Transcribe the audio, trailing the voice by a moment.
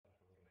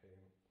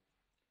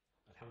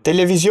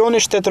Televizioni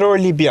shtetëror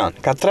libian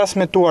ka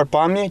transmetuar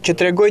pamje që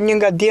tregojnë një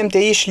nga djemtë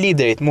e ish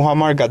liderit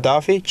Muammar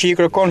Gadafi që I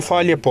kërkon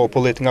falje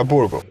popullit nga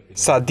burgu.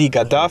 Sa di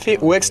Gadafi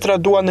u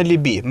ekstradua në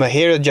Libi më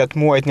herët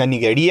gjatë muajit nga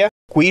Nigeria,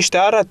 ku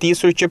ishte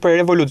arratisur që për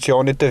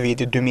revolucionit të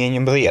vitit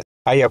 2011.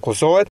 Ai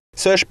akuzohet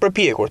se është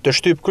përpjekur të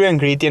shtyp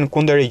kryengritjen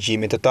kundër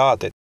regjimit të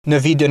atit. Në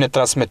videon e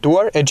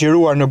transmetuar e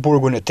xhiruar në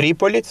burgun e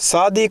Tripolit,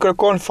 Saadi I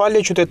kërkon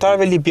falje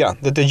qytetarëve libian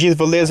dhe të gjithë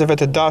vëllezërve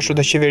të dashur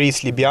të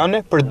qeverisë libiane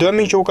për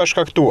dëmin që u ka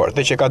shkaktuar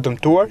dhe që ka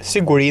dëmtuar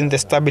sigurinë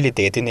dhe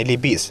stabilitetin e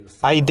Libisë.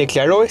 Ai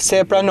deklaroi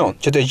se e pranon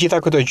që të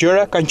gjitha këto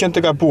gjëra kanë qenë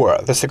të gabuara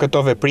dhe se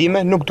këto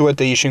veprime nuk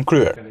duhet të ishin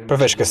kryer.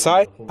 Përveç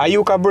kësaj, ai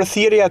u ka bërë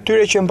thirrje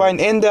atyre që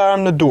mbajnë ende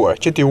armë në duar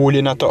që t'i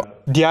ulin ato.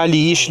 Djali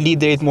I ish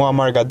liderit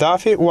Muammar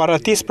Gadafi u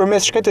arratis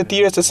përmes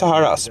shkretëtirës së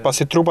Saharas,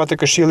 pasi trupat e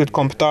Këshillit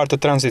Kombëtar të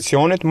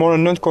Tranzicionit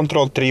morën nën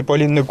kontroll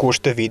Tripolin në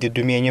gusht të vitit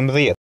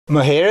 2011.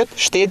 Më herët,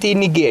 shteti I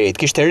Nigerit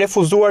kishte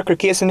refuzuar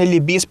kërkesën e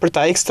Libisë për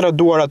ta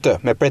ekstraduar atë,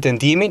 me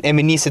pretendimin e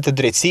ministrit të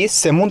drejtësisë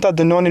se mund ta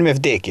dënonin me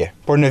vdekje,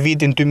 por në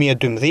vitin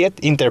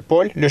 2012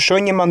 Interpol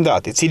lëshoi një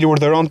mandat I cili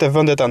urdhëronte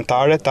vendet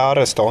anëtare ta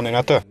arrestonin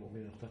atë.